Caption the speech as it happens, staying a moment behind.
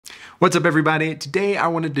What's up, everybody? Today I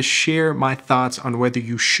wanted to share my thoughts on whether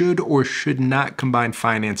you should or should not combine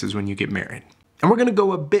finances when you get married. And we're going to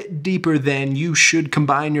go a bit deeper than you should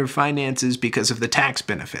combine your finances because of the tax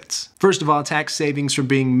benefits. First of all, tax savings from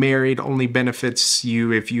being married only benefits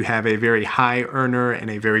you if you have a very high earner and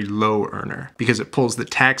a very low earner, because it pulls the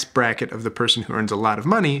tax bracket of the person who earns a lot of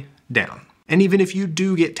money down. And even if you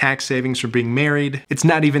do get tax savings from being married, it's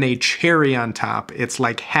not even a cherry on top. It's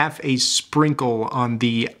like half a sprinkle on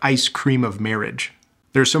the ice cream of marriage.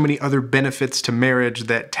 There are so many other benefits to marriage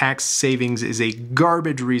that tax savings is a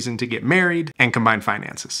garbage reason to get married and combine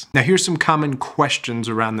finances. Now, here's some common questions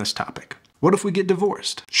around this topic. What if we get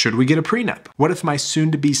divorced? Should we get a prenup? What if my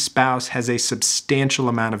soon-to-be spouse has a substantial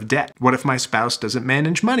amount of debt? What if my spouse doesn't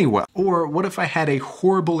manage money well? Or what if I had a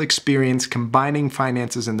horrible experience combining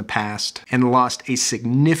finances in the past and lost a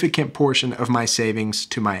significant portion of my savings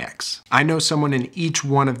to my ex? I know someone in each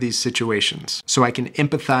one of these situations, so I can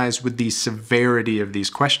empathize with the severity of these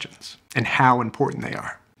questions and how important they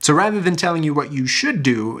are. So rather than telling you what you should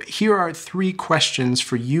do, here are 3 questions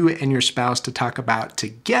for you and your spouse to talk about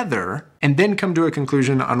together, and then come to a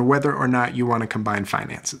conclusion on whether or not you want to combine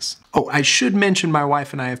finances. Oh, I should mention my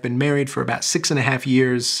wife and I have been married for about 6.5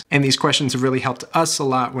 years, and these questions have really helped us a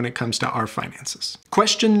lot when it comes to our finances.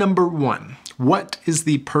 Question number 1, what is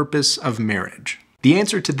the purpose of marriage? The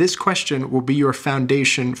answer to this question will be your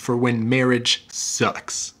foundation for when marriage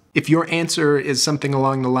sucks. If your answer is something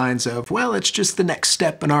along the lines of, well, it's just the next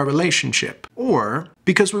step in our relationship, or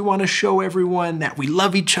because we want to show everyone that we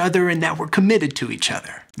love each other and that we're committed to each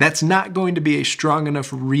other, that's not going to be a strong enough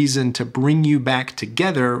reason to bring you back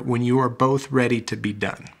together when you are both ready to be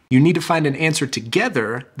done. You need to find an answer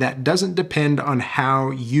together that doesn't depend on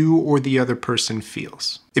how you or the other person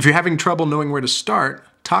feels. If you're having trouble knowing where to start,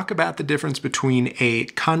 talk about the difference between a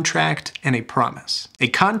contract and a promise. A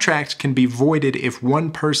contract can be voided if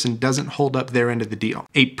one person doesn't hold up their end of the deal.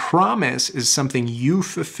 A promise is something you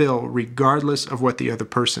fulfill regardless of what the other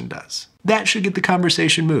person does. That should get the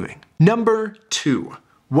conversation moving. Number 2,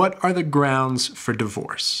 what are the grounds for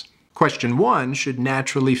divorce? Question 1 should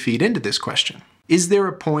naturally feed into this question. Is there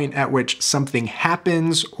a point at which something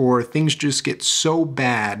happens or things just get so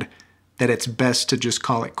bad that it's best to just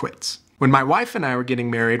call it quits? When my wife and I were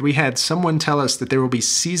getting married, we had someone tell us that there will be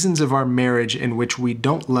seasons of our marriage in which we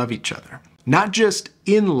don't love each other. Not just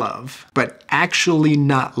in love, but actually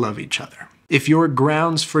not love each other. If your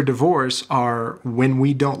grounds for divorce are when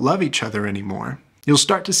we don't love each other anymore, you'll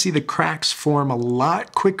start to see the cracks form a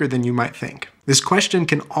lot quicker than you might think. This question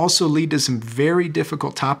can also lead to some very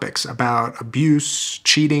difficult topics about abuse,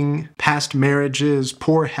 cheating, past marriages,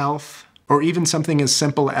 poor health, or even something as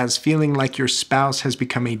simple as feeling like your spouse has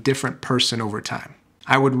become a different person over time.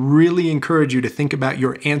 I would really encourage you to think about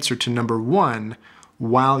your answer to number 1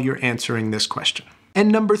 while you're answering this question.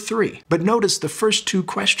 And number 3, but notice the first 2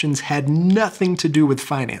 questions had nothing to do with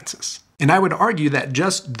finances. And I would argue that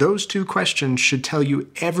just those 2 questions should tell you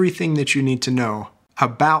everything that you need to know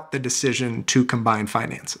about the decision to combine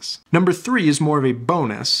finances. Number 3 is more of a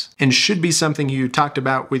bonus and should be something you talked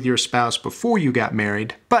about with your spouse before you got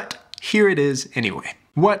married, but here it is anyway.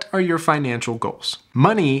 What are your financial goals?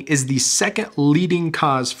 Money is the second leading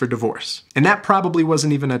cause for divorce. And that probably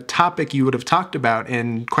wasn't even a topic you would have talked about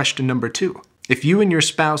in question number 2. If you and your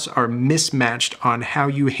spouse are mismatched on how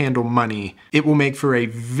you handle money, it will make for a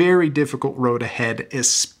very difficult road ahead,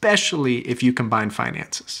 especially if you combine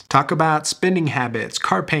finances. Talk about spending habits,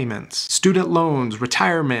 car payments, student loans,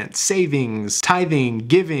 retirement, savings, tithing,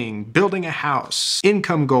 giving, building a house,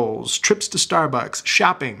 income goals, trips to Starbucks,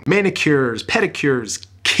 shopping, manicures, pedicures,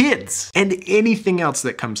 kids, and anything else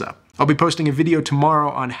that comes up. I'll be posting a video tomorrow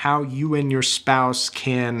on how you and your spouse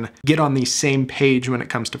can get on the same page when it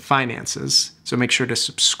comes to finances, so make sure to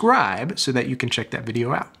subscribe so that you can check that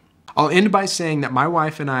video out. I'll end by saying that my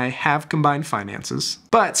wife and I have combined finances,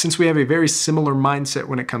 but since we have a very similar mindset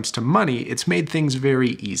when it comes to money, it's made things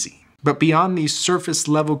very easy. But beyond the surface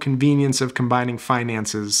level convenience of combining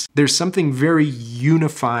finances, there's something very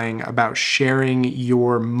unifying about sharing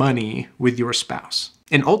your money with your spouse.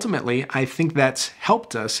 And ultimately, I think that's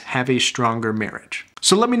helped us have a stronger marriage.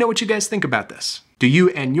 So let me know what you guys think about this. Do you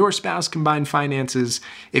and your spouse combine finances?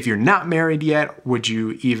 If you're not married yet, would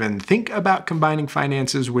you even think about combining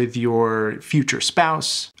finances with your future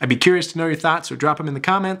spouse? I'd be curious to know your thoughts, so drop them in the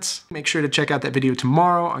comments. Make sure to check out that video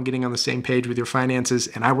tomorrow on getting on the same page with your finances,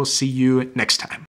 and I will see you next time.